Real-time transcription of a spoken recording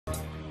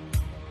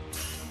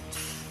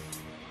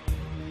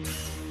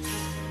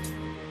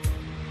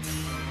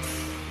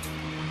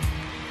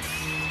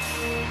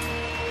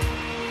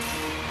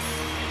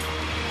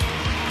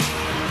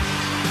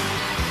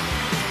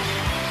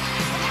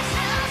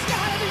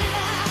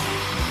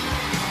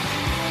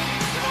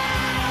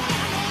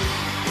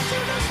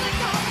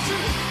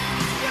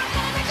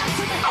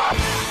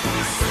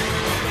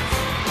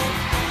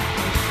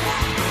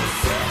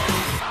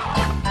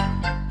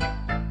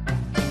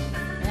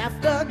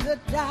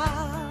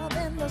job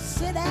in the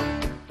city,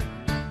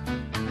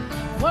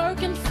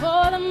 working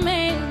for the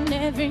man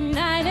every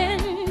night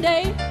and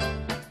day.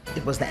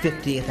 It was the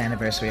 50th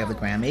anniversary of the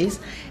Grammys,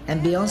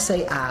 and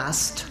Beyonce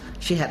asked,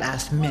 she had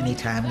asked many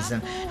times,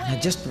 and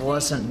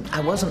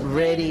I wasn't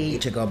ready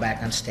to go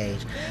back on stage.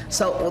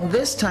 So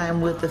this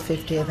time with the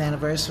 50th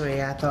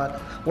anniversary, I thought,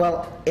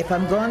 well, if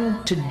I'm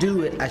going to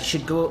do it, I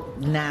should go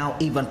now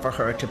even for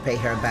her to pay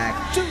her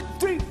back. 2,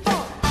 3, 4.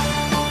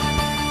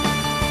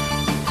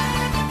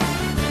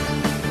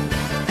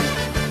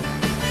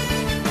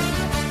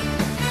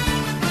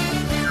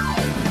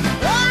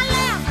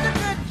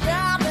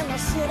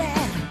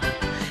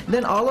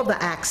 Then all of the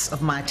acts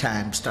of my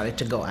time started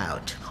to go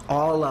out.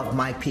 All of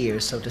my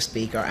peers, so to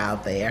speak, are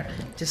out there.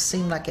 It just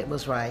seemed like it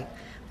was right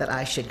that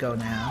I should go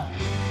now.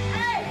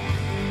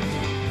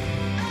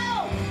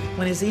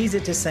 When it's easy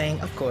to sing,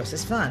 of course,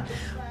 it's fun.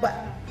 But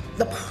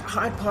the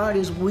hard part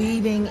is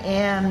weaving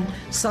in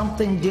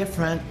something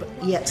different, but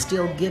yet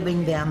still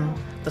giving them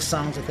the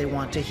songs that they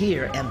want to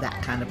hear and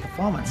that kind of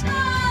performance.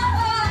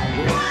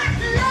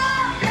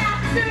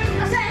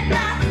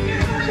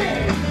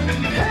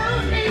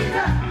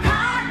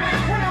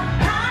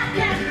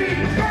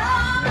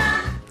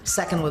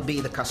 Second would be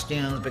the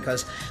costumes,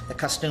 because the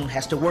costume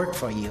has to work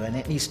for you and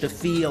it needs to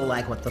feel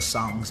like what the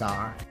songs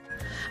are.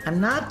 I'm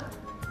not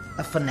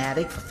a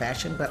fanatic for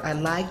fashion, but I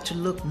like to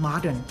look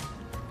modern,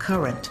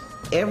 current.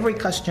 Every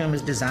costume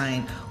is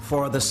designed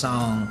for the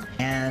song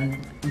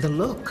and the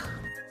look.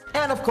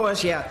 And of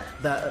course, yeah,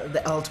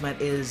 the ultimate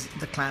is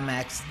the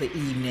climax, the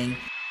evening.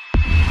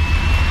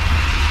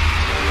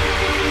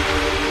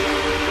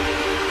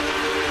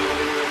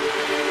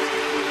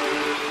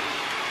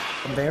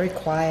 Very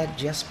quiet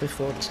just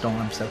before the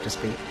storm, so to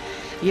speak.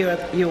 You're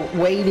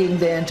waiting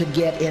then to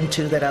get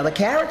into that other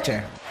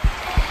character.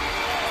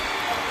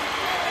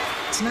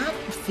 It's not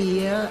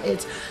fear,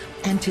 it's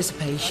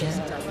anticipation.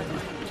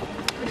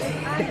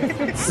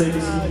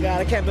 Oh God,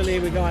 I can't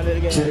believe we're going to it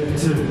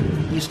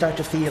again. You start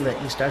to feel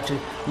it. You start to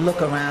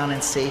look around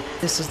and see,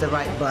 this is the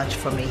right bunch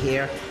for me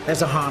here.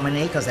 There's a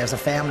harmony, because there's a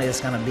family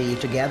that's going to be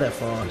together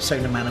for a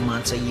certain amount of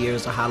months or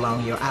years or how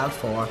long you're out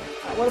for.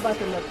 What about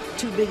the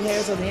 2 big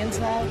hairs on the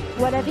inside?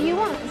 Whatever you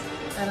want.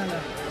 I don't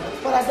know.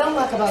 What I don't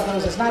like about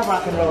those, it's not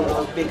rock and roll,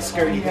 those big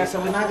skirty hair, so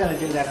we're not going to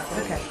do that.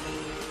 Okay.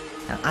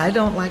 Now, I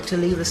don't like to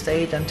leave the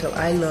stage until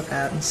I look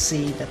out and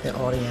see that the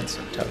audience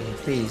are totally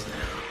pleased.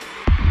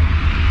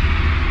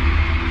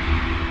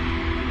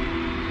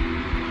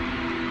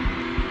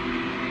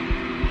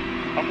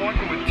 I'm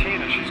walking with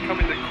Tina. She's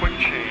coming to Quick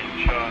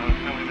Change.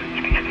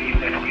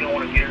 We don't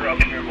want to get her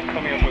up here. We're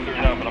coming up with her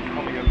now, but I'm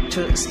coming up.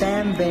 To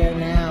stand there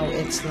now,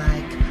 it's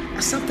like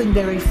something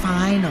very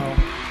final.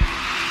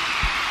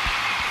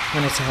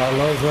 When it's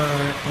all over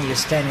and you're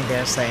standing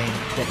there saying,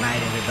 good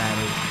night,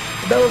 everybody.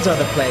 Those are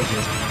the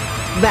pleasures.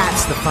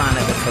 That's the fun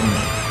of it for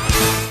me.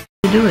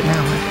 You do it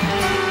now, huh?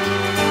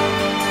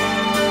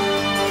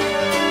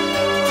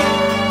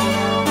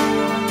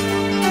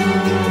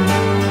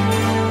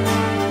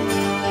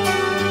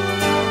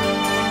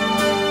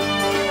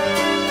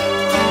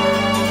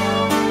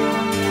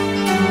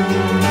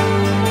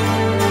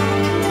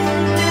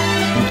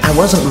 I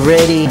wasn't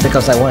ready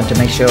because I wanted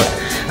to make sure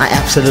I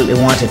absolutely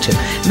wanted to.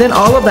 Then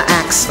all of the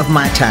acts of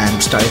my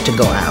time started to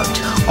go out.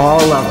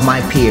 All of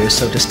my peers,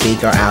 so to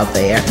speak, are out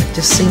there. It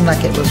just seemed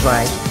like it was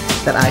right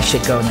that I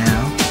should go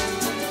now.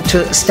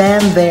 To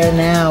stand there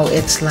now,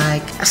 it's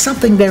like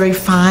something very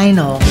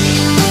final.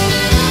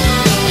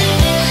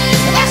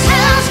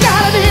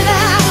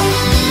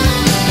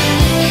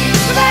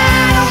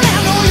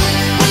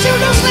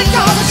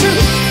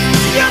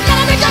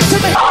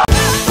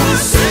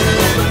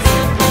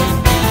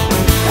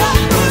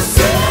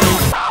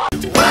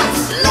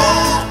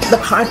 The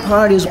hard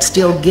part is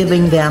still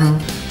giving them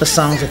the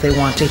songs that they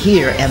want to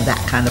hear and that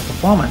kind of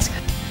performance.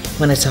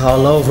 When it's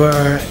all over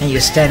and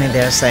you're standing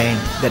there saying,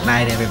 good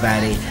night,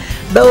 everybody.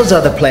 Those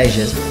are the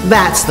pleasures.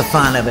 That's the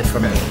fun of it for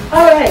me.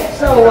 All right,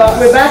 so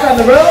we're back on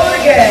the road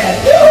again.